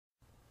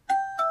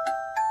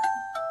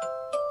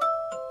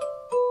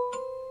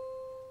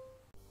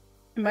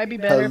might be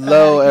better.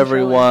 Hello,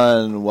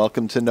 everyone.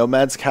 Welcome to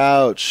Nomad's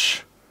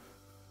Couch.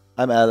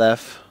 I'm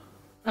Aleph.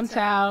 I'm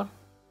Tau.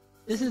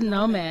 This is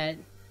Nomad.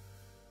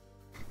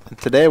 And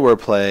today we're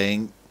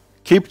playing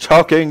Keep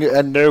Talking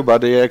and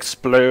Nobody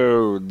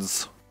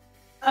Explodes.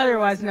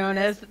 Otherwise known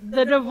as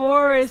the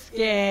divorce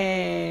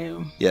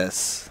game.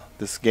 Yes,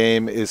 this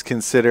game is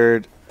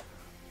considered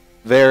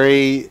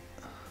very,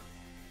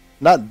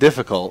 not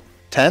difficult,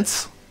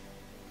 tense?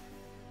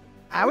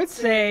 I would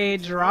say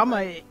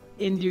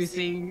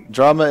drama-inducing.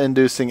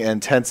 Drama-inducing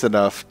and tense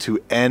enough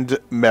to end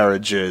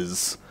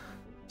marriages.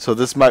 So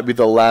this might be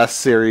the last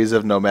series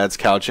of Nomad's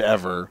Couch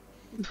ever.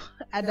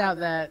 I doubt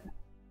that.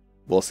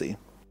 We'll see.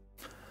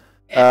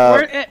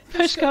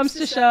 Push comes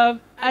to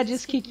shove, I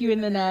just kick you in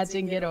the nuts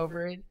and get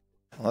over it.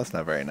 Well, that's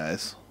not very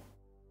nice.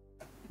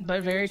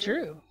 But very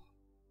true.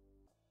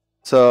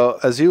 So,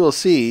 as you will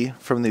see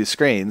from these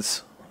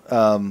screens,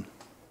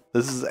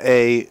 this is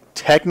a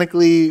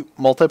technically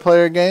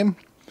multiplayer game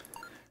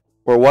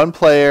where one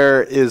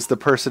player is the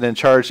person in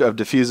charge of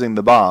defusing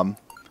the bomb,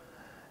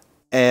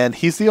 and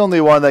he's the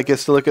only one that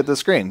gets to look at the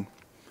screen.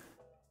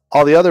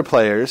 All the other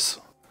players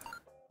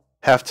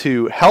have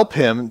to help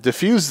him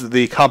defuse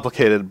the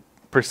complicated,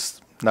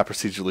 not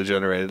procedurally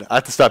generated, I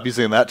have to stop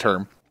using that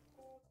term,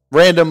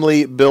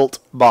 randomly built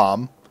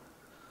bomb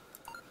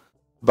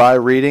by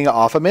reading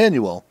off a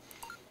manual.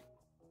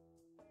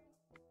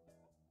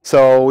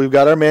 So we've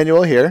got our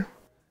manual here,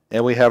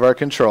 and we have our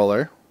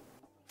controller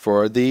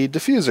for the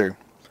diffuser.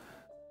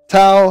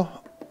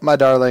 Tau, my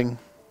darling,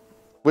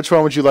 which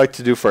one would you like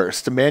to do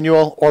first,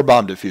 manual or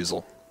bomb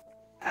defusal?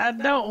 I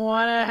don't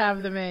want to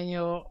have the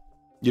manual.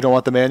 You don't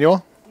want the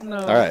manual? No.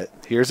 Alright,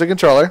 here's the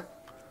controller.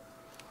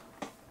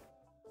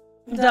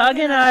 Doug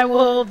and I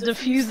will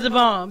defuse the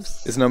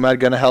bombs. Is Nomad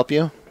going to help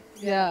you?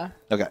 Yeah.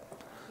 Okay.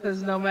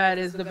 Because Nomad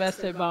is the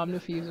best at bomb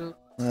defusal.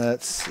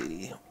 Let's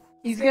see.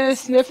 He's going to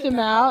sniff them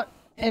out,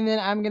 and then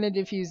I'm going to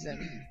defuse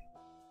them.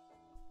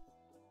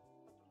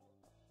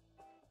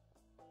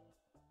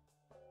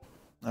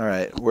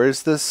 Alright,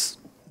 where's this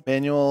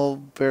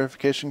manual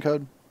verification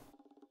code?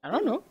 I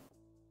don't know.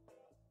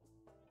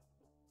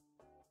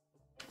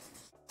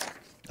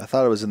 I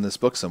thought it was in this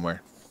book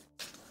somewhere.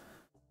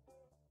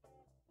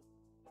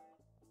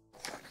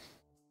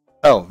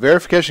 Oh,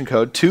 verification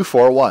code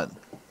 241.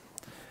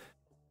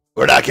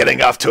 We're not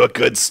getting off to a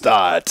good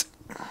start.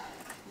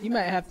 You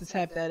might have to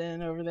type that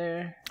in over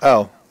there.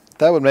 Oh,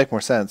 that would make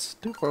more sense.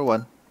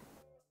 241.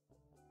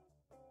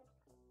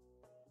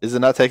 Is it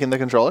not taking the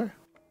controller?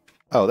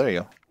 Oh, there you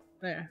go.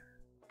 There.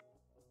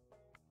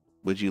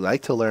 Would you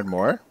like to learn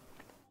more?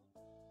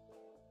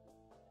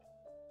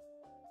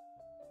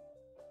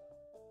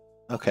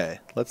 Okay,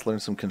 let's learn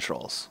some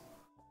controls.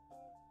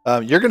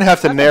 You're going to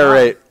have to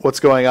narrate what's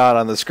going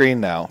on the screen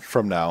now,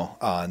 from now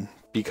on,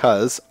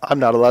 because I'm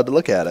not allowed to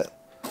look at it.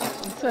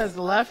 It says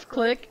left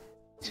click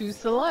to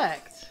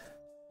select.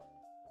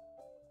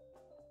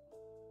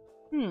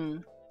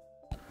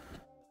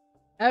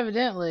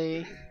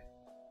 Evidently,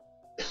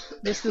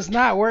 this does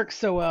not work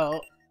so well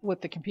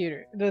with the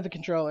computer, the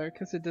controller,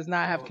 because it does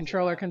not have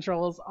controller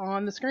controls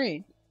on the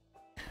screen.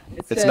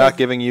 It's not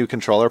giving you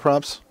controller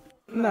prompts?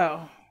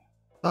 No.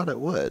 Thought it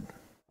would.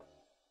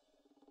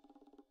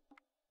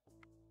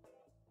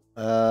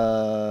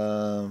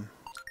 But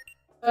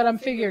I'm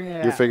figuring it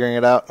out. You're figuring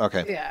it out?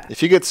 Okay. Yeah.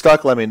 If you get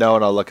stuck, let me know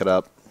and I'll look it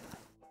up.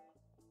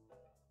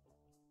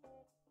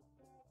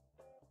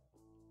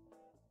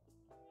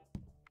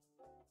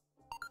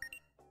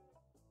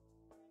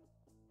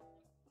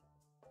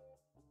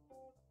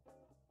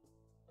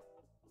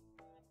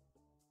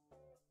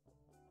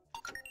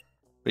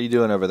 What are you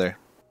doing over there?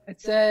 It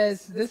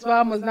says, this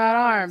bomb was not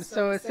armed,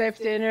 so it's safe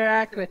to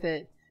interact with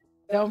it.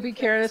 Don't be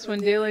careless when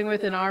dealing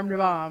with an armed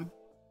bomb.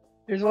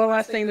 There's one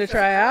last thing to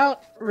try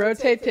out.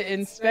 Rotate to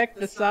inspect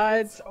the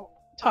sides,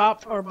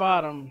 top, or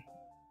bottom.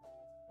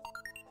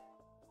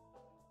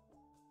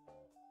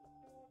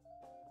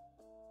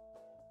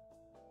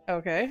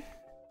 Okay.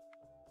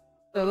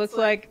 So it looks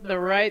like the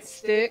right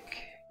stick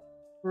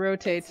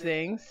rotates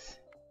things.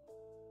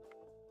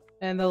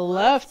 And the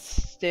left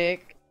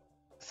stick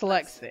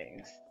selects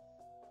things.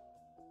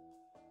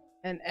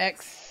 And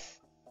X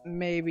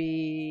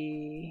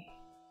maybe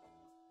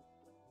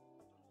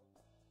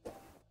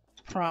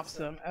prompts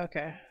them.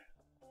 Okay.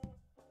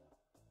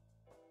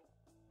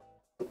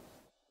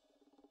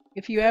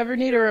 If you ever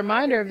need a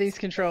reminder of these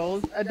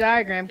controls, a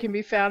diagram can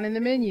be found in the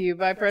menu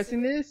by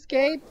pressing the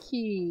escape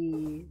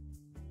key.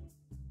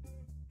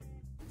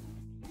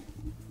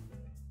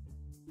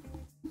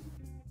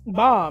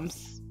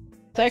 Bombs.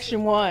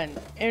 Section 1.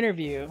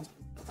 Interview.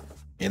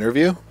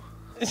 Interview?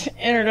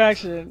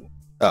 Introduction.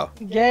 Oh.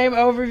 Game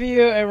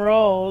overview and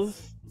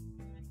roles.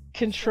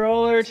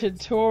 Controller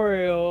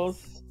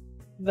tutorials.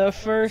 The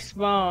first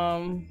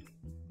bomb.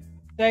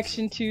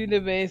 Section 2, the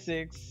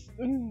basics.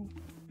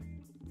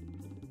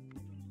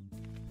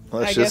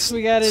 Let's I guess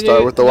we gotta start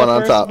do with the one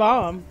on top.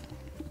 Bomb.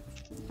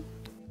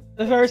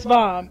 The first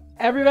bomb.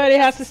 Everybody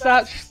has to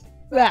stop.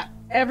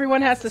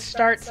 Everyone has to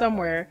start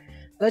somewhere.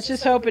 Let's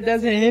just hope it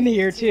doesn't end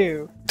here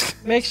too.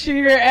 Make sure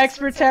your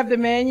experts have the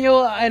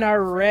manual and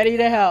are ready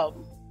to help.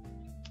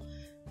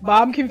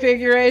 Bomb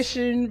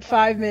configuration,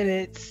 5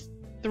 minutes.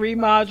 3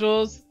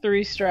 modules,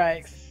 3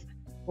 strikes.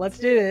 Let's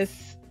do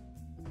this.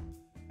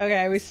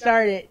 Okay, we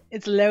started.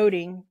 It's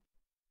loading.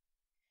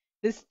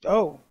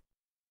 Oh,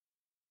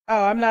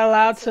 I'm not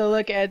allowed to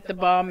look at the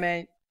bomb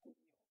man.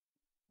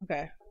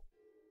 Okay.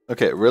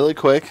 Okay, really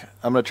quick.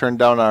 I'm going to turn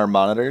down our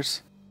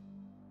monitors.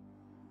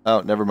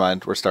 Oh, never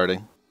mind. We're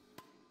starting.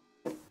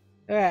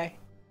 Okay.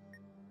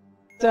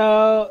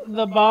 So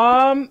the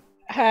bomb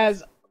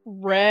has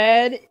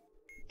red,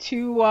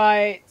 2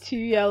 white, 2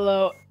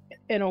 yellow,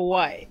 and a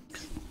white.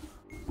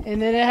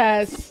 And then it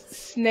has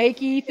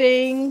snaky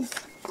things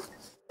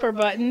for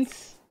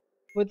buttons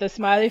with a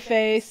smiley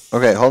face.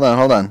 Okay, hold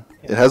on.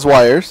 It has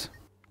wires.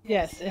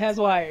 Yes, it has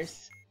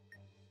wires.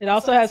 It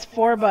also has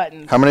 4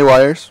 buttons. How many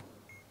wires?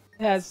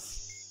 It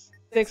has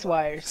 6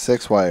 wires.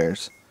 6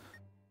 wires.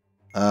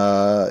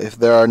 If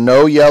there are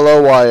no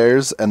yellow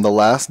wires and the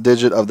last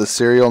digit of the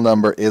serial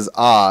number is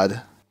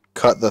odd,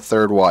 cut the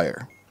 3rd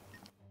wire.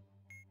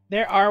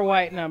 There are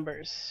white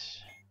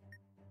numbers.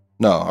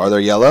 No, are there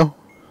yellow?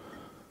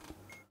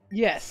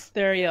 Yes,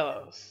 there are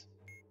yellows.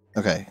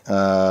 Okay,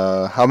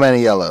 how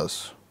many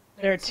yellows?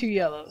 There are 2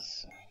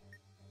 yellows.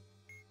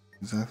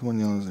 Exactly 1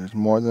 yellow. There's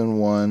more than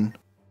one.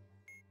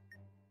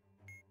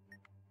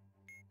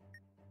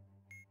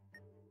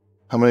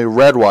 How many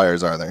red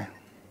wires are there?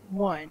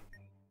 1.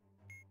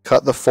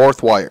 Cut the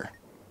 4th wire.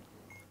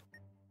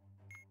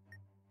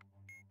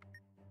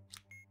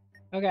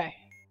 Okay.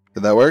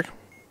 Did that work?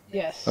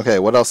 Yes. Okay,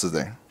 what else is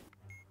there?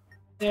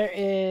 There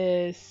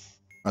is...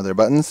 Are there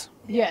buttons?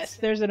 Yes,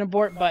 there's an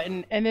abort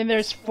button, and then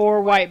there's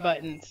 4 white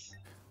buttons.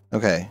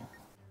 Okay.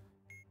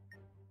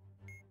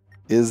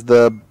 Is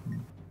the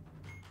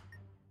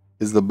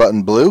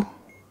button blue?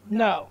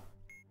 No.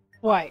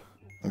 White.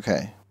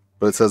 Okay.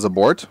 But it says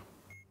abort?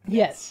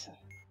 Yes.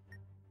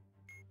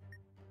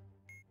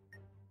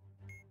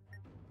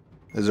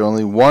 Is there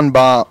only one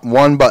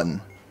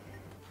button?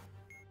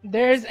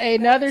 There's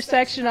another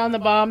section on the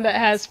bomb that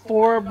has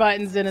 4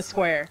 buttons in a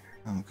square.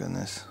 Oh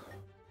goodness.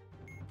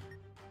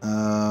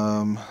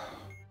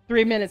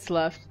 3 minutes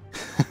left.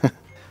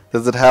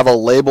 Does it have a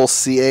label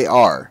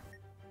CAR?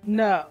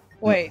 No.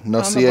 Wait. No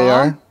on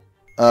CAR?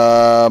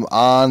 The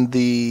On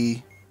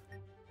the...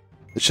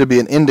 It should be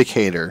an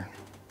indicator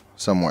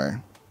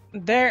somewhere.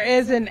 bomb? There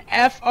is an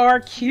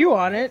FRQ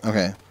on it.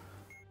 Okay.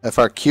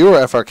 FRQ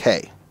or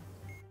FRK?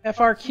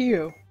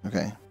 FRQ.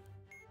 Okay.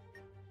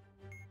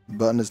 The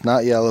button is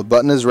not yellow.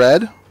 Button is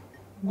red.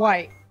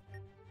 White.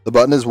 The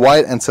button is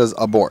white and says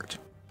abort.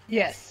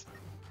 Yes.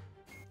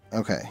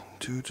 Okay.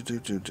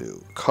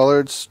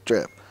 Colored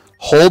strip.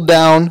 Hold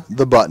down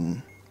the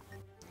button.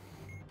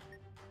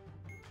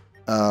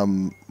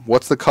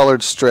 What's the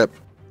colored strip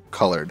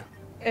colored?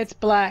 It's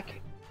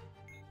black.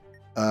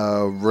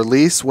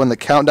 Release when the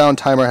countdown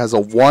timer has a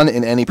 1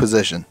 in any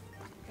position.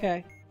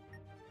 Okay.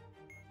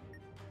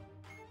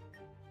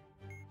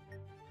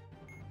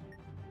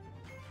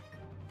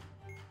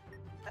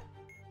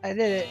 I did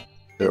it.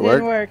 Did it didn't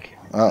work? work.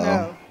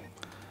 Uh-oh.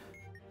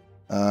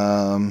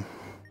 No.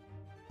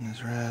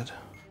 It's red.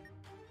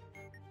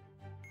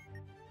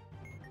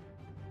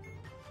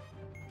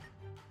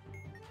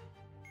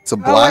 It's a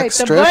black wait,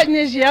 strip. the button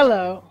is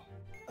yellow.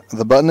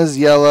 The button is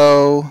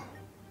yellow.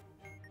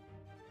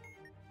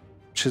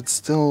 Should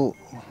still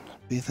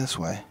be this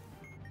way.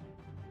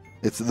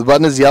 The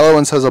button is yellow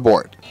and says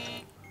abort.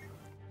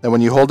 And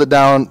when you hold it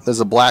down, there's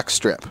a black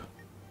strip.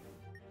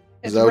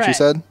 Is that what you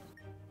said?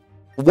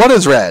 What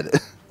is red?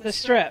 The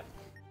strip.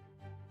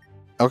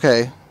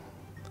 Okay.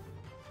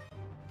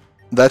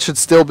 That should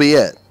still be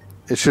it.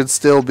 It should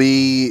still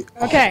be...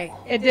 Okay,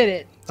 it did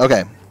it.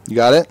 Okay, you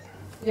got it?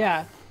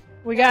 Yeah.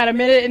 We got 1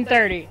 minute and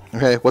 30.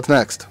 Okay, what's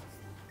next?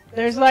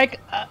 There's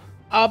like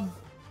a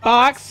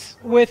box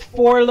with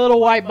 4 little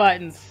white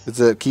buttons.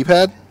 Is it a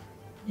keypad?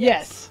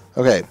 Yes.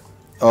 Okay.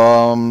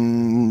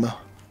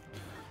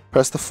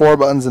 Press the 4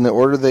 buttons in the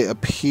order they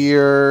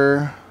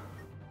appear.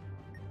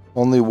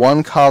 Only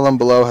one column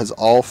below has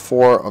all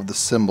 4 of the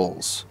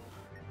symbols.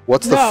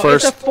 What's the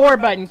first? It's a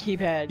 4-button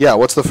keypad. Yeah,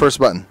 what's the first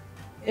button?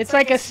 It's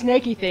like a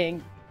snaky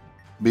thing.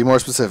 Be more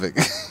specific.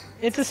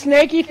 It's a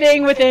snaky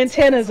thing with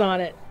antennas on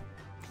it.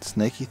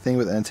 Snaky thing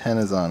with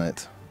antennas on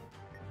it.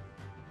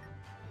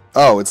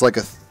 Oh, it's like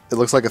it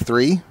looks like a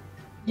 3?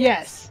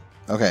 Yes.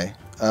 Okay.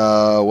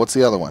 What's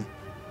the other one?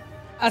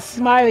 A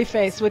smiley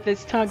face with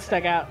its tongue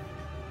stuck out.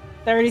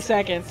 30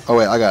 seconds. Oh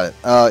wait, I got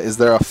it. Is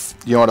there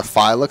you know what a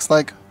phi looks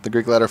like? The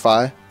Greek letter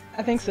phi?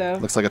 I think so.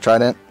 Looks like a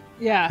trident?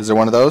 Yeah. Is there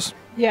one of those?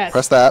 Yes.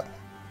 Press that.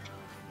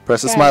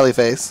 Press the Okay. smiley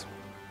face.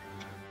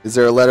 Is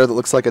there a letter that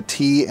looks like a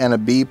T and a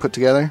B put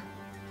together?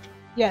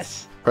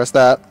 Yes. Press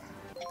that.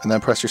 And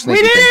then press your We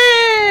sneaky did thing.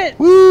 it!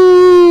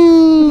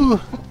 Woo!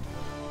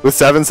 With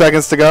 7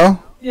 seconds to go?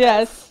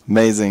 Yes.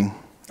 Amazing.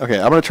 Okay,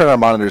 I'm going to turn our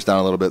monitors down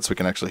a little bit so we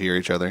can actually hear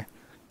each other.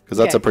 Because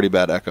that's Okay. a pretty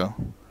bad echo.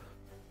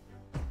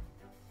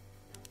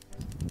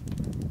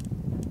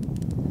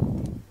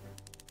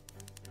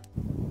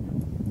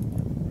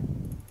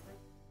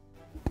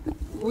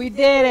 We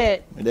did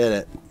it. We did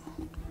it.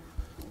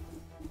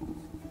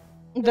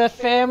 The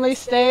family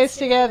stays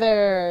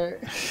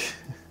together.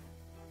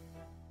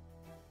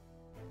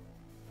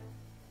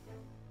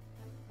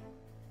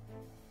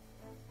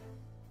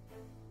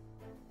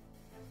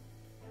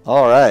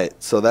 All right,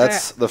 so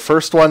that's the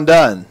first one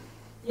done.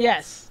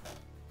 Yes.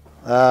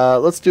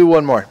 Let's do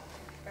one more.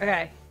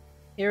 Okay.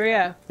 Here we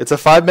go. It's a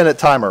 5-minute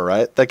timer,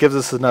 right? That gives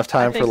us enough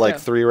time for like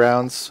so. 3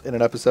 rounds in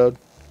an episode.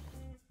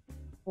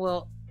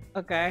 Well,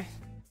 okay.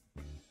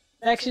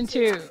 Section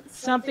 2.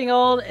 Something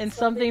old and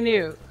something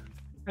new.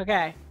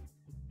 Okay.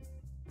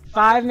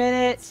 5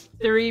 minutes,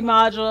 3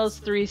 modules,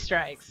 3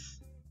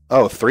 strikes.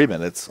 Oh, 3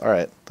 minutes. All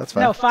right, that's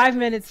fine. No, 5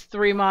 minutes,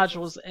 3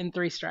 modules, and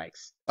 3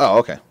 strikes. Oh,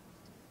 okay.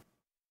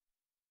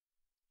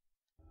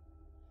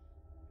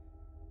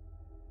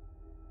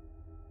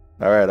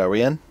 All right, are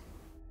we in?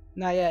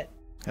 Not yet.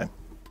 Okay.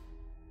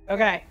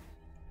 Okay.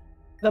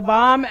 The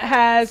bomb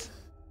has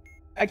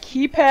a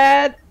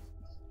keypad,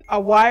 a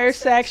wire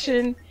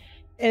section,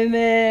 and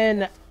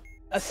then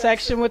a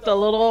section with a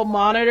little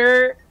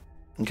monitor.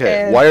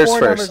 Okay, and wires 4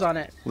 first. numbers on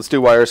it. Let's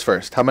do wires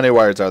first. How many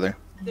wires are there?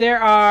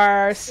 There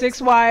are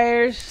 6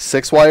 wires.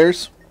 6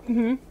 wires?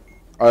 Mm-hmm.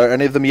 Are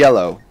any of them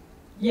yellow?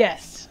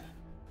 Yes.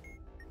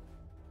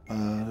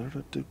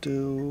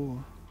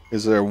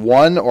 Is there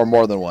one or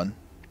more than one?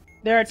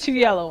 There are 2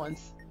 yellow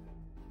ones.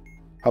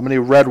 How many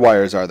red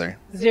wires are there?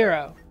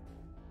 0.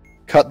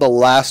 Cut the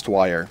last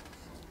wire.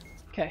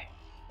 Okay.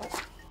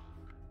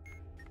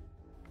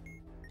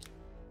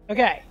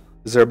 Okay.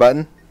 Is there a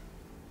button?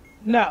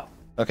 No.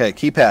 Okay,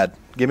 keypad.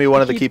 Give me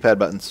one of the keypad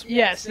buttons.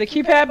 Yes, the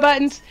keypad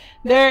buttons.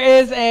 There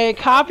is a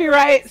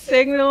copyright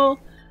signal,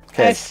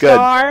 Okay, a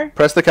star. good.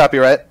 Press the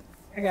copyright.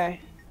 Okay.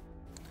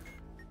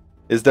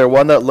 Is there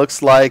one that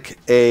looks like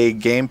a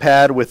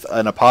gamepad with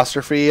an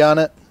apostrophe on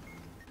it?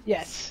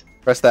 Yes.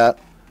 Press that.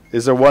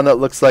 Is there one that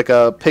looks like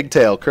a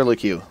pigtail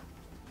curlicue?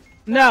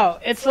 No,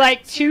 it's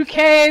like 2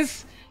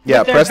 Ks. Yeah,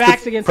 with their press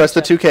backs the against press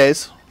the each other. 2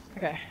 Ks.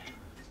 Okay.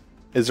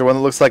 Is there one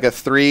that looks like a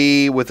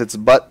 3 with its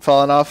butt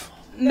falling off?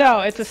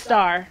 No, it's a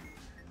star.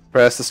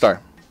 Press the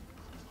star.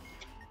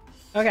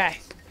 Okay.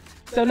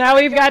 So now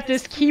we've got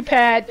this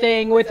keypad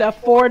thing with a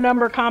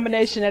 4-number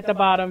combination at the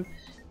bottom,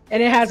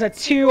 and it has a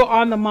 2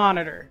 on the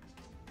monitor.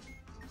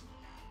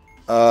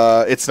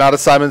 It's not a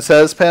Simon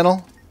Says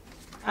panel?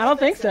 I don't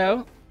think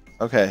so.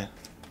 Okay.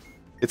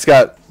 It's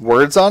got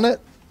words on it?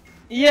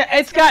 Yeah,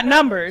 it's got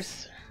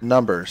numbers.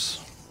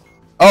 Numbers.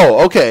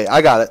 Oh, okay.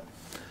 I got it.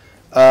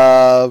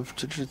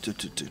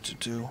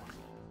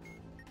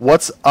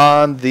 What's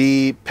on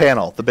the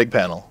panel? The big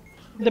panel?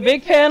 The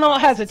big panel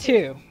has a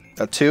 2.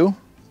 A 2?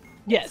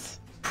 Yes.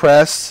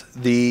 Press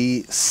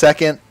the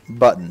second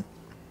button.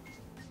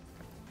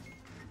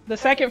 The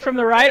second from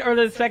the right or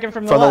the second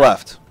from the From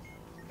left?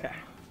 the left. Okay.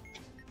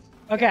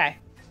 Okay.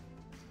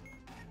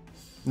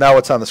 Now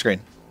what's on the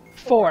screen?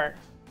 4.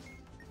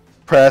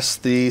 Press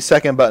the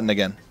second button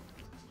again.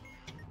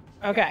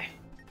 Okay.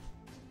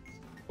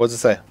 What does it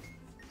say?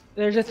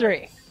 There's a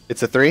 3.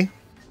 It's a 3?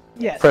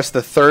 Yes. Press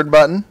the third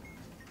button.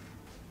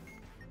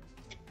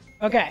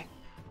 Okay.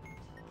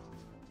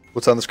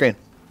 What's on the screen?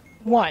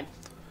 1.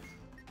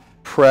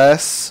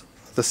 Press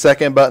the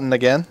second button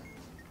again.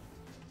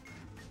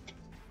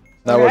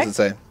 Now what does it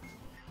say?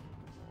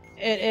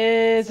 It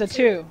is a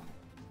 2.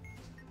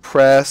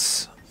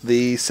 Press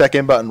the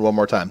second button one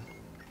more time.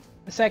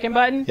 The second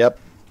button? Yep.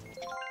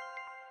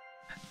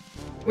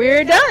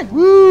 We're done.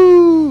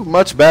 Woo!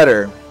 Much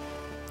better.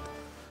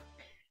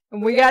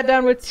 And we got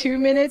done with 2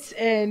 minutes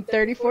and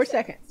 34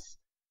 seconds.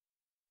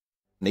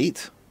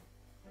 Neat.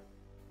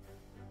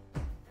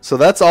 So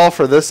that's all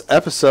for this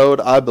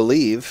episode, I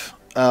believe.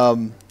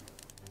 Should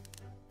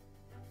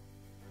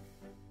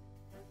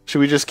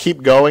we just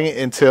keep going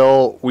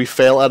until we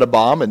fail at a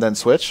bomb and then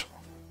switch?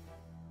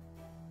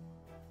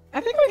 I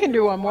think we can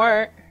do one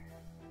more.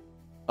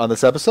 On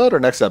this episode or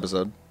next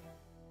episode?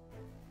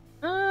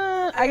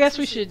 I guess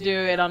we should do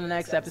it on the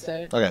next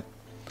episode. Okay.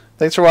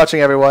 Thanks for watching,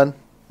 everyone.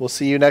 We'll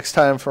see you next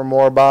time for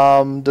more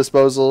bomb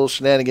disposal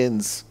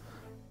shenanigans.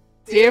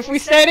 See if we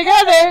stay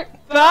together.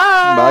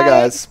 Bye. Bye,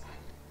 guys.